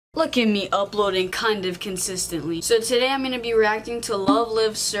Look at me uploading kind of consistently. So today I'm going to be reacting to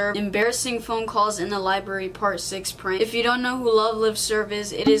LoveLiveServe, Embarrassing Phone Calls in the Library Part 6 prank. If you don't know who LoveLiveServe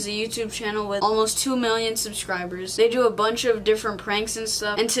is, it is a YouTube channel with almost 2 million subscribers. They do a bunch of different pranks and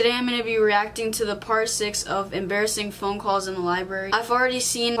stuff. And today I'm going to be reacting to the Part 6 of Embarrassing Phone Calls in the Library. I've already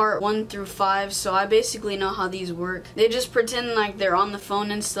seen Part 1 through 5, so I basically know how these work. They just pretend like they're on the phone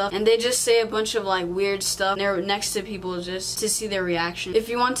and stuff, and they just say a bunch of like weird stuff. They're next to people just to see their reaction. If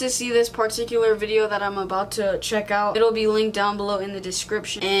you want to see this particular video that I'm about to check out, it'll be linked down below in the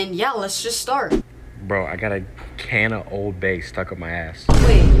description. And yeah, let's just start. Bro, I got a can of Old Bay stuck up my ass.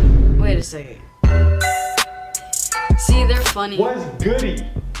 Wait a second. See, they're funny. What's goody?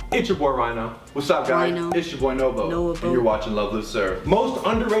 It's your boy Rhino. What's up, guys? Rhino. It's your boy Novo. And you're watching LoveLiveServe. Most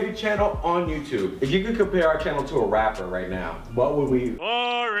underrated channel on YouTube. If you could compare our channel to a rapper right now, what would we?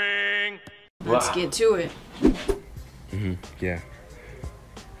 Boring. Let's get to it. Yeah.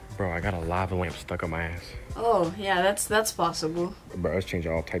 Bro, I got a lava lamp stuck on my ass. Oh, yeah, that's possible. Bro, it's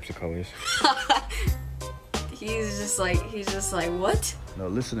changing all types of colors. he's just like, what? No,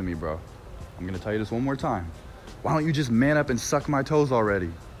 listen to me, bro. I'm gonna tell you this one more time. Why don't you just man up and suck my toes already?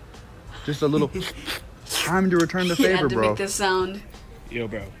 Just a little time to return the favor, You had to bro. make this sound. Yo,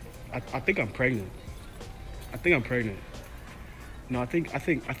 bro, I think I'm pregnant. I think I'm pregnant. No, I think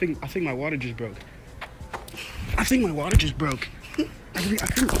my water just broke. I think my water just broke. I think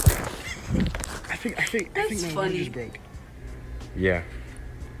my water just broke. Yeah.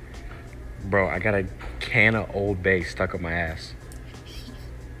 Bro, I got a can of Old Bay stuck up my ass.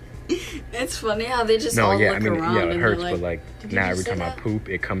 It's funny how they just all look around yeah, it and hurts, they're like, but like now every time I poop,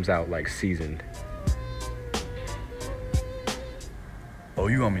 it comes out like seasoned. Oh,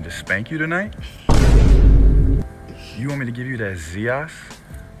 you want me to spank you tonight? You want me to give you that Zias?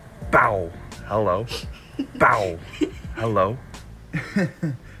 Bow. Hello. Bow. Hello.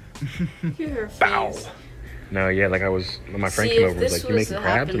 Your face. Bow. No, yeah, like when my friend came over, was like, you making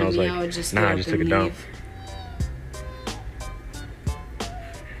crabs? And I was like, nah, I just took a dump.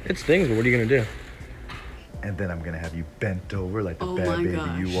 It stings, but what are you gonna do? And then I'm gonna have you bent over like the bad my baby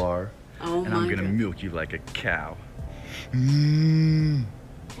gosh. you are. Oh and I'm gonna milk you like a cow.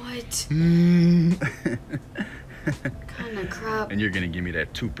 What? Kind of crap. And you're gonna give me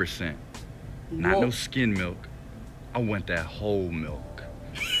that 2%. Not no skin milk. I want that whole milk.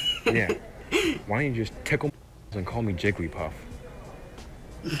 Yeah. Why don't you just tickle and call me Jigglypuff?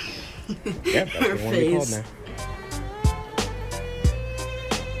 Yeah, that's what I want to be called now.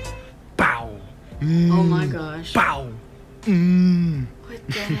 Bow. Oh my gosh. Bow. What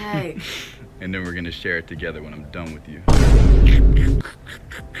the heck? And then we're gonna share it together when I'm done with you.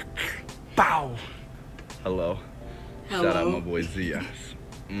 Bow. Hello. Shout out my boy Zias.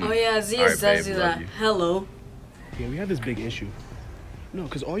 Oh yeah, Zias does do that. Hello. Yeah, we have this big issue. No,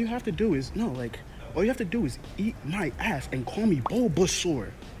 because all you have to do is, all you have to do is eat my ass and call me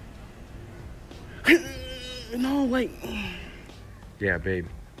Bulbasaur. No, like... Yeah, babe.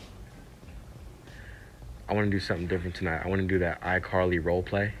 I want to do something different tonight. I want to do that iCarly role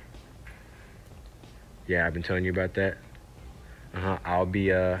play. Yeah, I've been telling you about that. I'll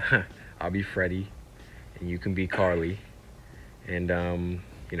be Freddy, and you can be Carly, and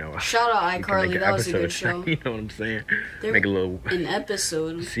you know. Shout out iCarly, that was a good show. You know what I'm saying? Make a little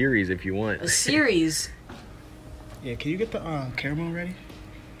episode series if you want. A series. Yeah, can you get the caramel ready?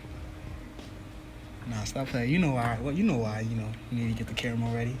 Nah, stop playing. You know why? Well, you know why. You need to get the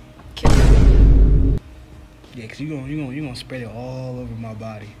caramel ready. Yeah, cause you gonna spread it all over my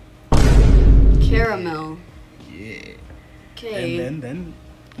body. Caramel. Yeah. Okay. And then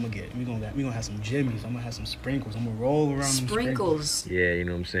we gonna have some jimmies. I'm gonna have some sprinkles. I'm gonna roll around them sprinkles. Yeah, you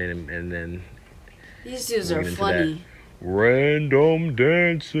know what I'm saying. And then these dudes are funny. Random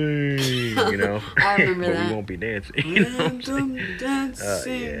dancing, you know. I remember but that. We won't be dancing. You know what I'm saying?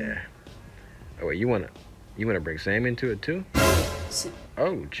 Dancing. Yeah. Oh wait, you wanna bring Sam into it too?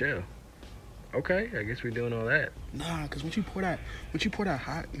 Oh, chill. Okay, I guess we're doing all that. Nah, cause once you pour that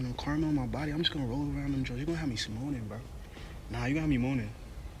hot, caramel on my body, I'm just gonna roll around them joints. You're gonna have me moaning, bro. Nah, you gonna have me moaning.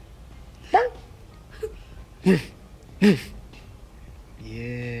 Yeah.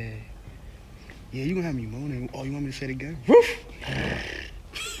 Yeah, you gonna have me moaning. Oh, you want me to say it again?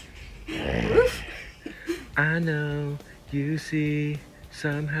 I know you see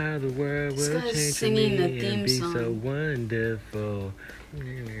somehow the world will change for me and be so wonderful.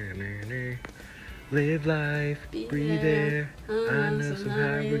 Live life, breathe air. I know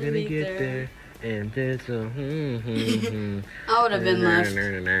somehow we're gonna get there. And it's a I would have been left.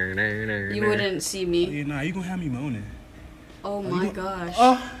 You wouldn't see me. Yeah, nah, you gonna have me moaning. Oh my gosh.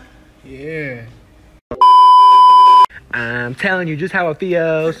 Oh, yeah. I'm telling you just how I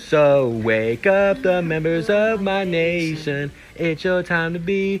feel. So wake up the members of my nation. It's your time to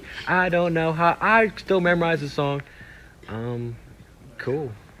be. I don't know how I still memorize the song.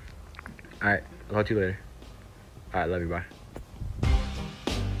 Cool. Alright, I'll talk to you later. Alright, love you, bye.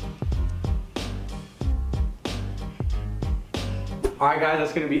 Alright guys,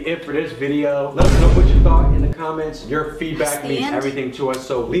 that's gonna be it for this video. Let us know what you thought in the comments. Your feedback means everything to us,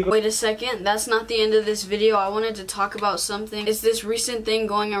 so leave Wait a second, that's not the end of this video. I wanted to talk about something. It's this recent thing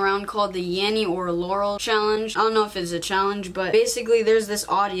going around called the Yanny or Laurel challenge. I don't know if it's a challenge, but basically there's this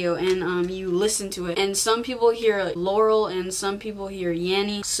audio and you listen to it. And some people hear Laurel and some people hear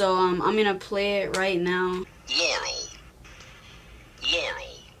Yanny. So I'm gonna play it right now. Laurel.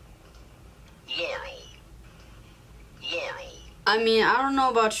 Laurel. Laurel. Laurel. I mean, I don't know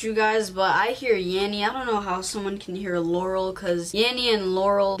about you guys, but I hear Yanny. I don't know how someone can hear Laurel, because Yanny and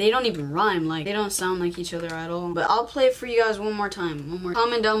Laurel, they don't even rhyme. Like, they don't sound like each other at all. But I'll play it for you guys one more time.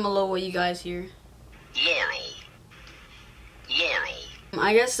 Comment down below what you guys hear. Laurel. Laurel.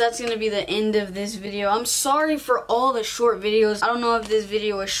 I guess that's going to be the end of this video. I'm sorry for all the short videos. I don't know if this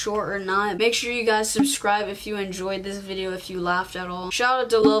video is short or not. Make sure you guys subscribe if you enjoyed this video, if you laughed at all. Shout out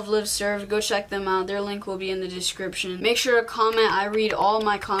to LoveLiveServe. Go check them out. Their link will be in the description. Make sure to comment. I read all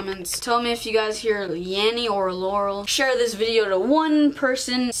my comments. Tell me if you guys hear Yanny or Laurel. Share this video to one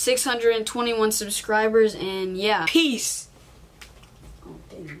person, 621 subscribers, and yeah, peace. Oh,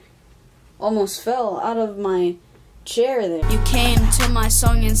 dang. Almost fell out of my chair there. You came to my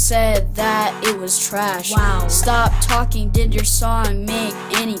song and said that it was trash. Wow. Stop talking, did your song make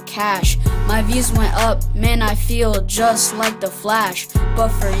any cash? My views went up, man, I feel just like the Flash. But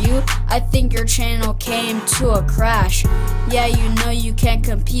for you, I think your channel came to a crash. Yeah, you know you can't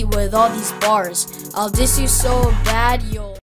compete with all these bars. I'll diss you so bad, you'll